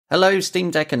Hello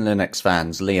Steam Deck and Linux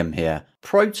fans, Liam here.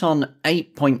 Proton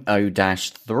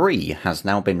 8.0-3 has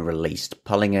now been released,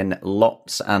 pulling in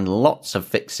lots and lots of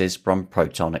fixes from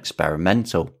Proton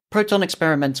Experimental. Proton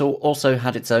Experimental also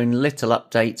had its own little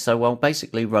update, so I'll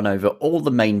basically run over all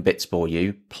the main bits for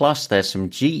you, plus there's some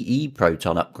GE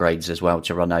Proton upgrades as well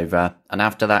to run over, and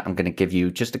after that I'm going to give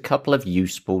you just a couple of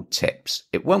useful tips.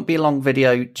 It won't be a long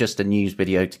video, just a news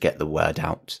video to get the word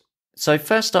out. So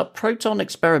first up, Proton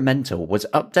Experimental was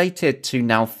updated to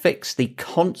now fix the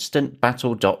constant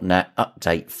battle.net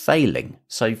update failing.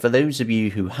 So for those of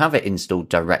you who have it installed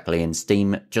directly in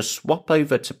Steam, just swap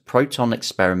over to Proton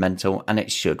Experimental and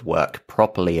it should work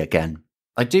properly again.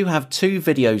 I do have two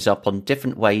videos up on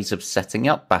different ways of setting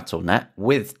up Battle.net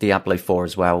with Diablo 4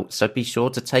 as well, so be sure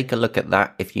to take a look at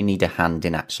that if you need a hand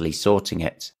in actually sorting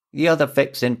it. The other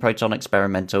fix in Proton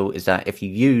Experimental is that if you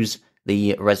use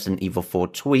the Resident Evil 4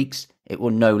 tweaks, it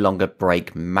will no longer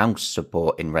break mouse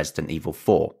support in Resident Evil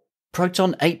 4.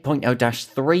 Proton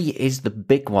 8.0-3 is the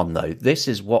big one though. This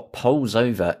is what pulls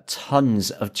over tons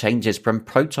of changes from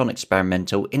Proton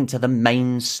Experimental into the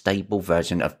main stable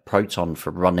version of Proton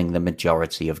for running the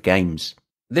majority of games.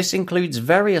 This includes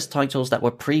various titles that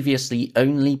were previously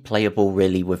only playable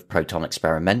really with Proton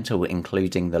Experimental,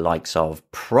 including the likes of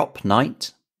Prop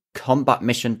Night, Combat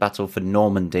Mission Battle for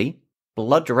Normandy,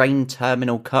 Blood Rain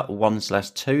Terminal Cut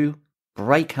 1/2,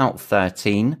 Breakout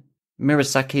 13,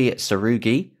 Murasaki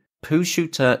Tsurugi, Poo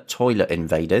Shooter Toilet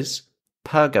Invaders,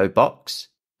 Purgo Box,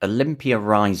 Olympia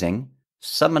Rising,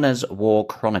 Summoners War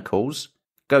Chronicles,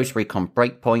 Ghost Recon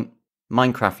Breakpoint,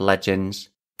 Minecraft Legends,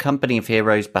 Company of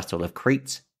Heroes Battle of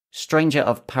Crete, Stranger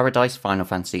of Paradise Final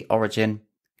Fantasy Origin,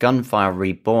 Gunfire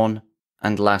Reborn,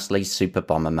 and lastly Super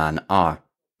Bomberman R.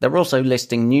 They're also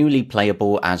listing newly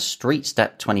playable as Street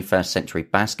Step 21st Century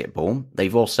Basketball.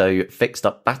 They've also fixed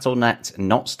up Battle.net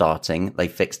not starting. They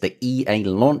fixed the EA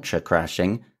launcher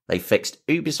crashing. They fixed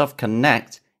Ubisoft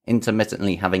Connect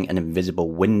intermittently having an invisible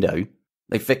window.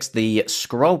 They fixed the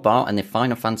scroll bar in the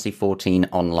Final Fantasy XIV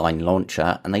online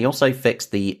launcher. And they also fixed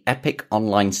the Epic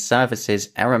Online Services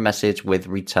error message with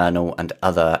Returnal and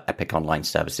other Epic Online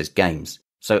Services games.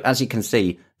 So as you can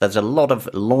see, there's a lot of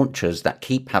launchers that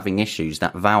keep having issues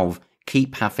that Valve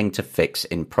keep having to fix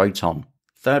in Proton.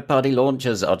 Third-party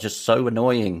launchers are just so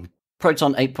annoying.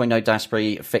 Proton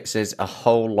 8.0-3 fixes a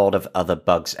whole lot of other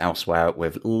bugs elsewhere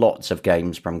with lots of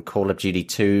games from Call of Duty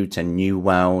 2 to New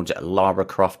World, Lara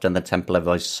Croft and the Temple of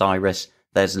Osiris.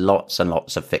 There's lots and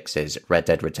lots of fixes. Red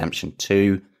Dead Redemption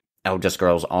 2, Elder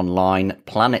Scrolls Online,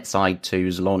 PlanetSide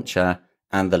 2's launcher,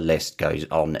 and the list goes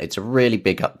on. It's a really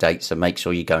big update, so make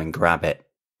sure you go and grab it.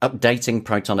 Updating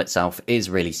Proton itself is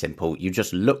really simple. You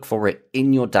just look for it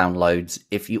in your downloads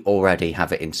if you already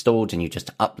have it installed and you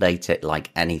just update it like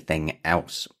anything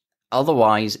else.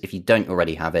 Otherwise, if you don't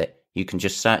already have it, you can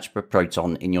just search for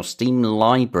Proton in your Steam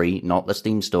library, not the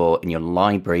Steam store, in your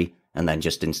library, and then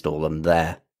just install them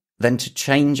there. Then to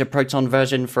change a Proton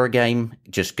version for a game,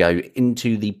 just go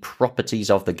into the properties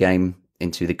of the game,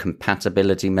 into the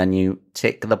compatibility menu,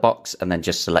 tick the box, and then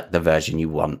just select the version you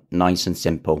want. Nice and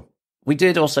simple. We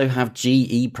did also have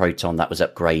GE Proton that was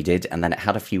upgraded, and then it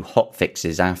had a few hot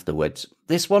fixes afterwards.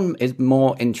 This one is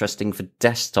more interesting for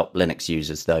desktop Linux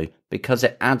users though, because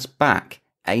it adds back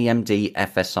AMD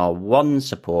FSR1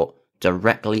 support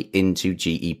directly into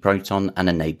GE Proton and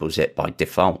enables it by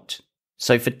default.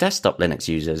 So for desktop Linux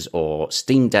users or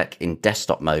Steam Deck in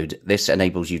desktop mode, this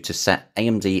enables you to set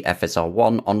AMD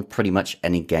FSR1 on pretty much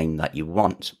any game that you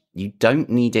want. You don't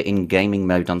need it in gaming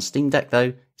mode on Steam Deck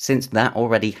though, since that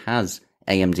already has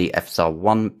AMD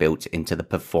FSR1 built into the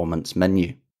performance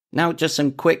menu. Now just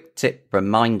some quick tip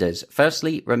reminders.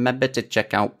 Firstly, remember to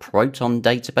check out Proton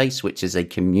Database, which is a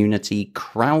community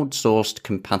crowdsourced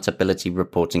compatibility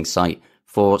reporting site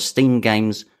for Steam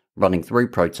games running through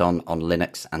Proton on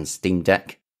Linux and Steam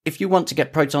Deck. If you want to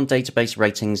get Proton Database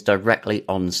ratings directly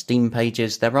on Steam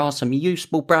pages, there are some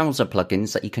useful browser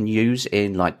plugins that you can use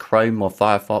in like Chrome or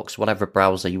Firefox, whatever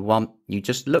browser you want. You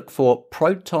just look for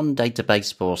Proton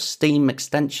Database for Steam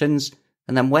extensions,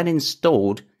 and then when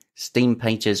installed, Steam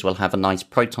pages will have a nice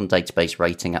Proton Database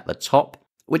rating at the top,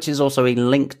 which is also a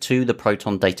link to the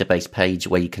Proton Database page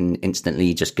where you can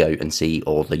instantly just go and see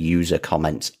all the user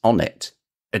comments on it.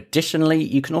 Additionally,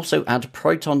 you can also add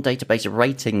Proton Database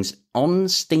ratings on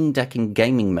Steam Deck in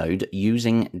gaming mode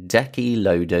using Decky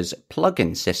Loader's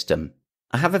plugin system.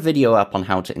 I have a video up on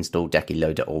how to install Decky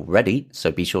Loader already,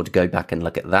 so be sure to go back and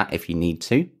look at that if you need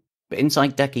to. But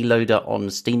inside Decky Loader on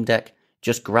Steam Deck,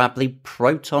 just grab the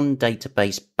Proton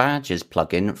Database Badges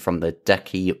plugin from the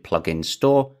Decky plugin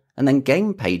store, and then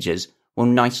game pages will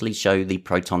nicely show the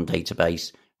Proton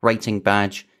Database rating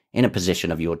badge in a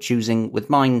position of your choosing, with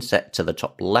mine set to the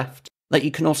top left, that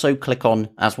you can also click on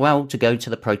as well to go to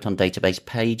the Proton Database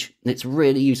page. It's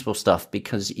really useful stuff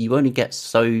because you only get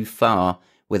so far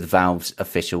with Valve's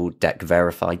official deck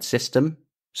verified system.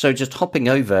 So just hopping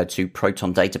over to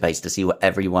Proton Database to see what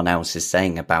everyone else is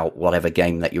saying about whatever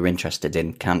game that you're interested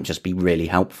in can just be really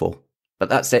helpful. But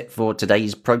that's it for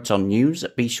today's Proton news.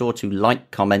 Be sure to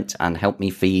like, comment, and help me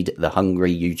feed the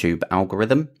hungry YouTube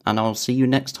algorithm, and I'll see you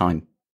next time.